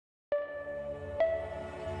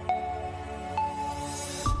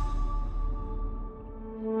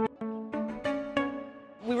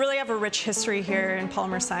rich history here in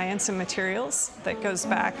polymer science and materials that goes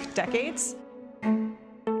back decades.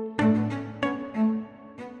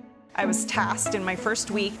 I was tasked in my first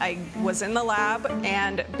week. I was in the lab,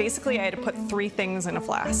 and basically I had to put 3 things in a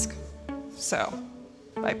flask. So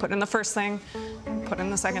I put in the first thing, put in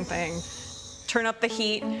the second thing, turn up the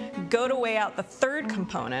heat, go to weigh out the 3rd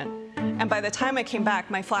component, and by the time I came back,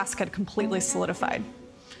 my flask had completely solidified.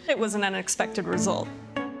 It was an unexpected result.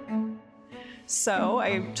 So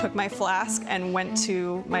I took my flask and went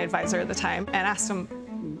to my advisor at the time and asked him,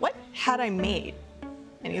 what had I made?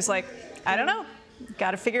 And he's like, I don't know.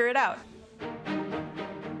 Got to figure it out.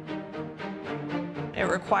 It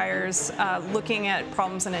requires looking at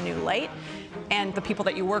problems in a new light, and the people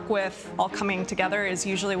that you work with all coming together is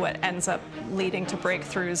usually what ends up leading to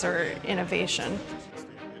breakthroughs or innovation.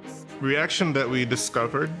 Reaction that we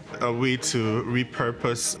discovered, a way to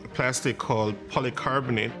repurpose plastic called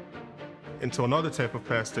polycarbonate into another type of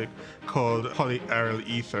plastic called polyaryl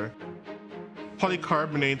ether.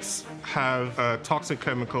 Polycarbonates have a toxic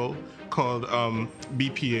chemical called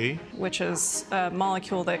BPA, which is a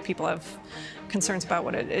molecule that people have concerns about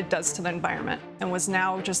what it does to the environment, and was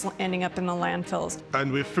now just ending up in the landfills.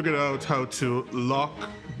 And we figured out how to lock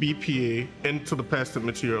BPA into the plastic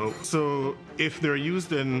material. So if they're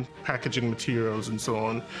used in packaging materials and so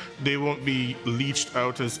on, they won't be leached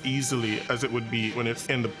out as easily as it would be when it's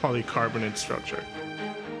in the polycarbonate structure.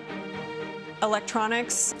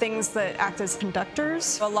 Electronics, things that act as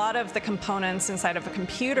conductors. A lot of the components inside of a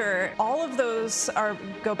computer, all of those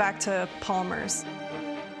go back to polymers.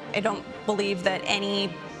 I don't believe that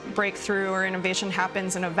any breakthrough or innovation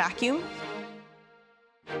happens in a vacuum.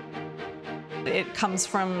 It comes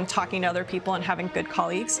from talking to other people and having good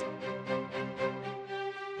colleagues.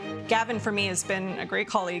 Gavin, for me, has been a great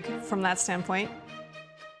colleague from that standpoint.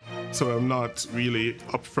 So I'm not really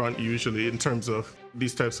upfront usually in terms of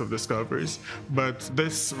these types of discoveries, but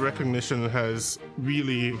this recognition has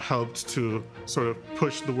really helped to sort of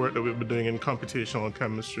push the work that we've been doing in computational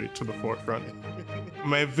chemistry to the forefront.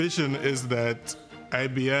 My vision is that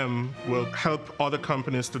IBM will help other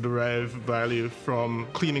companies to derive value from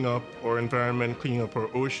cleaning up our environment, cleaning up our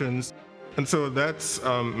oceans. And so that's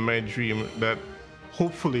my dream, that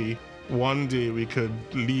hopefully one day we could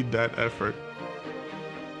lead that effort.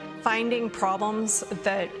 Finding problems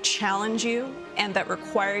that challenge you and that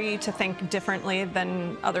require you to think differently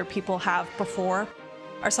than other people have before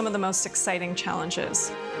are some of the most exciting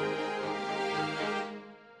challenges.